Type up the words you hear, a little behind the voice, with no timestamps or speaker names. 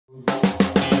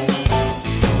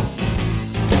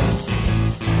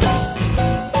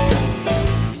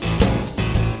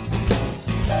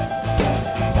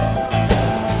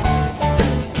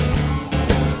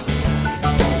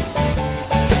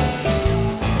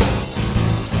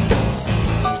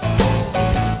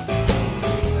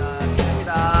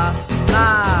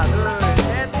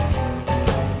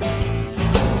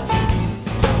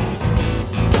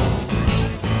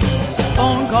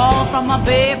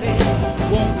baby,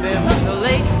 won't be much too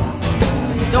late.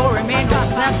 The story made no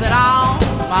sense at all.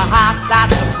 My heart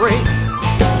starts to break.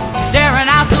 Staring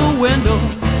out the window,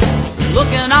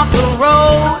 looking up the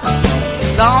road.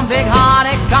 Some big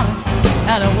heartache's coming,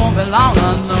 and it won't be long,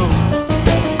 I know.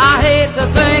 I hate to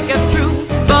think it's true,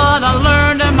 but I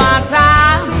learned in my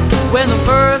time, when the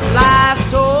first lie's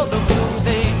told, the blues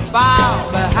ain't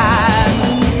far behind.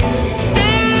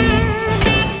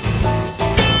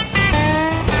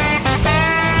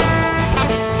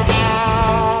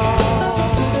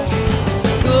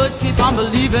 Could keep on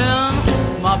believing,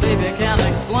 my baby can't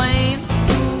explain.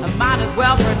 I might as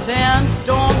well pretend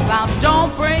storm clouds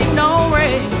don't bring no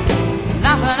rain.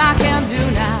 Nothing I can do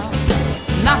now,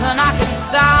 nothing I can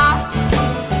stop.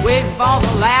 Waiting for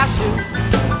the last shoe,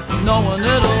 knowing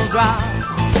it'll drop.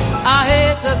 I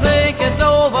hate to think it's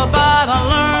over, but I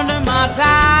learned in my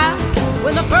time,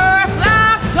 when the first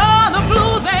life's torn, the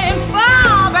blues ain't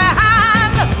far behind.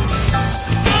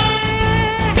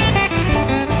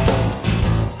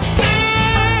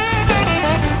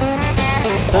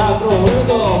 자, 그럼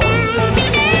오늘도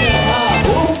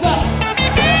봅시다.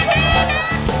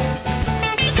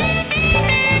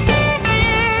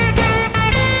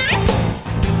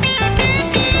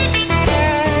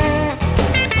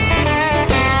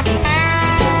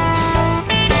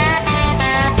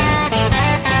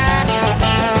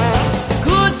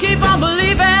 Could keep on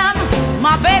believing,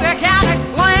 my baby can't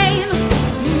explain.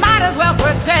 Might as well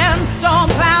pretend storm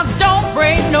clouds don't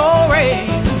bring no rain.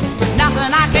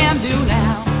 Nothing I can do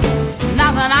now,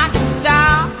 nothing I can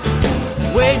stop.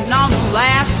 Waiting on the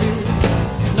last shoe,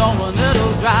 knowing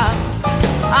it'll drop.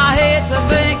 I hate to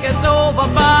think it's over,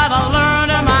 but